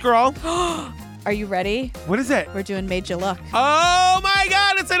doing next, girl? Are you ready? What is it? We're doing Made You Look. Oh my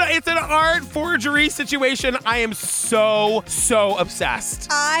God, it's an art forgery situation. I am so obsessed.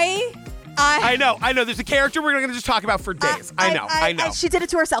 I I know. There's a character we're going to just talk about for days. I know. She did it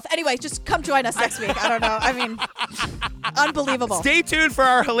to herself. Anyway, just come join us next week. I don't know. I mean, unbelievable. Stay tuned for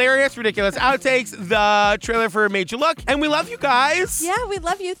our hilarious, ridiculous outtakes, the trailer for Made You Look, and we love you guys. Yeah, we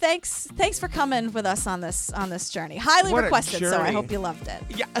love you. Thanks for coming with us on this journey. Highly requested, so I hope you loved it.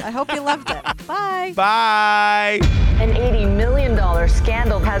 Yeah. I hope you loved it. Bye. Bye. An $80 million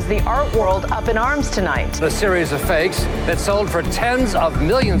scandal has the art world up in arms tonight. A series of fakes that sold for tens of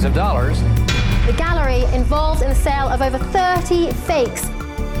millions of dollars. The gallery involved in the sale of over 30 fakes.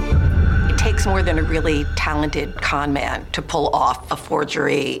 It takes more than a really talented con man to pull off a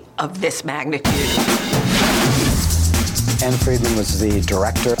forgery of this magnitude. Anne Friedman was the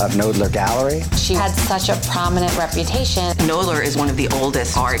director of Knoedler Gallery. She had such a prominent reputation. Knoedler is one of the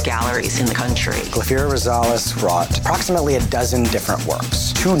oldest art galleries in the country. Glafira Rosales brought approximately a dozen different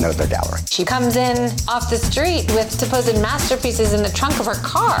works to Knoedler Gallery. She comes in off the street with supposed masterpieces in the trunk of her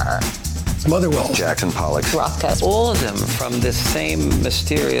car. Motherwell, Jackson Pollock, Rothko. All of them from this same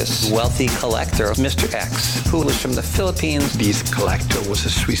mysterious wealthy collector, Mr. X, who was from the Philippines. This collector was a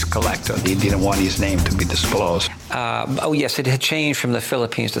Swiss collector. He didn't want his name to be disclosed. Yes, it had changed from the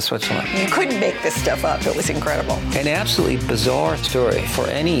Philippines to Switzerland. You couldn't make this stuff up. It was incredible. An absolutely bizarre story for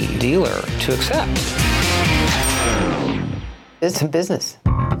any dealer to accept. It's a business.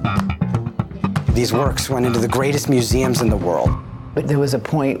 These works went into the greatest museums in the world. But there was a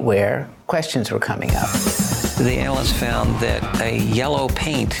point where questions were coming up. The analysts found that a yellow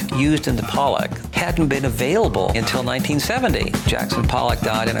paint used in the Pollock hadn't been available until 1970. Jackson Pollock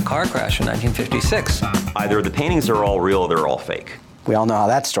died in a car crash in 1956. Either the paintings are all real or they're all fake. We all know how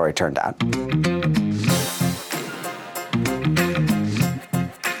that story turned out.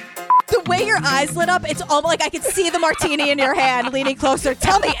 The way your eyes lit up, it's all like I could see the martini in your hand leaning closer.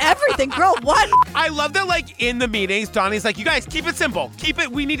 Tell me everything, girl. What? I love that, like, in the meetings, Donnie's like, you guys, keep it simple.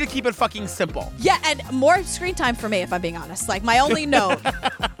 We need to keep it fucking simple. Yeah, and more screen time for me, if I'm being honest. Like, my only note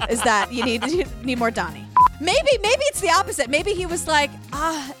is that you need more Donnie. Maybe it's the opposite. Maybe he was like,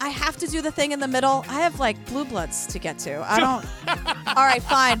 I have to do the thing in the middle. I have, like, blue bloods to get to. I don't. All right,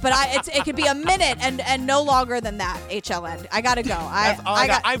 fine. But it could be a minute and no longer than that, HLN. I got to go.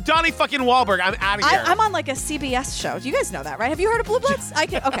 I'm Donnie fucking Wahlberg. I'm out of here. I'm on, like, a CBS show. You guys know that, right? Have you heard of Blue Bloods?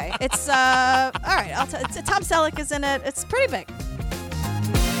 Okay. It's, all right. Tom Selleck is in it. It's pretty big.